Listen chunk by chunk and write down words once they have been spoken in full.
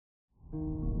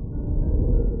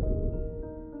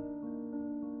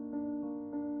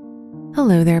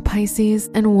Hello there, Pisces,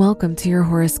 and welcome to your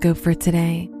horoscope for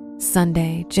today,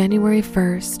 Sunday, January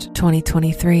 1st,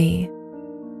 2023.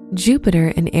 Jupiter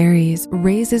in Aries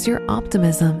raises your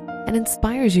optimism and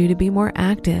inspires you to be more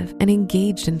active and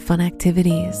engaged in fun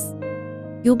activities.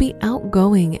 You'll be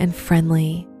outgoing and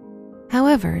friendly.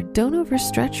 However, don't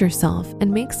overstretch yourself and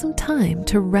make some time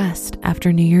to rest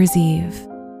after New Year's Eve.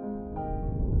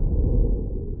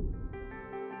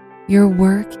 Your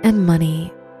work and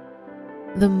money.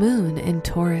 The moon in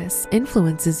Taurus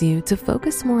influences you to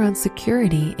focus more on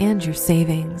security and your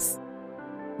savings.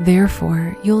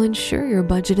 Therefore, you'll ensure your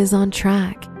budget is on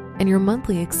track and your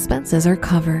monthly expenses are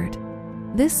covered.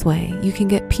 This way, you can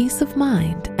get peace of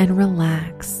mind and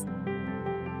relax.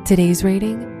 Today's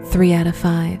rating, 3 out of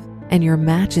 5, and your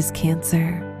match is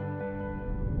Cancer.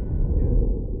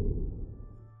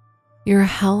 Your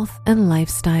health and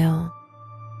lifestyle.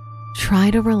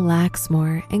 Try to relax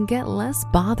more and get less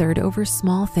bothered over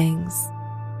small things.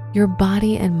 Your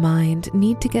body and mind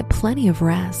need to get plenty of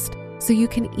rest so you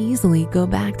can easily go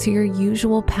back to your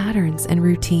usual patterns and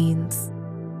routines.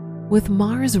 With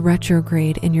Mars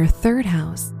retrograde in your 3rd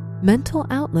house, mental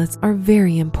outlets are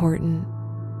very important.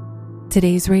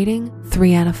 Today's rating,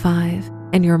 3 out of 5,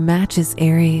 and your match is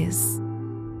Aries.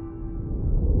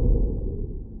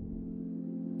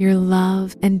 Your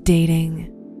love and dating.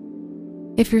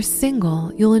 If you're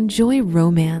single, you'll enjoy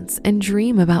romance and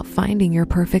dream about finding your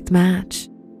perfect match.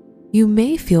 You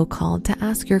may feel called to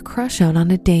ask your crush out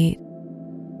on a date.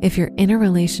 If you're in a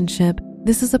relationship,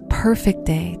 this is a perfect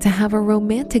day to have a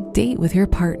romantic date with your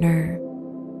partner.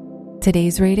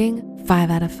 Today's rating, 5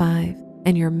 out of 5,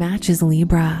 and your match is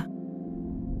Libra.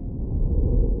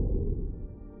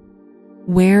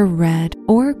 Wear red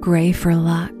or gray for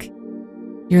luck.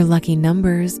 Your lucky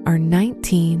numbers are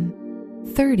 19,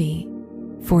 30,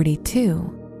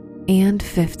 42, and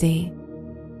 50.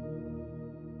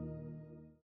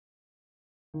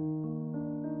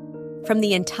 From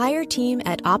the entire team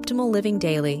at Optimal Living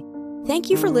Daily, thank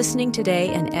you for listening today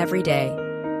and every day.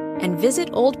 And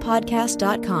visit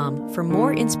oldpodcast.com for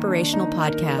more inspirational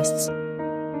podcasts.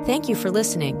 Thank you for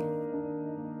listening.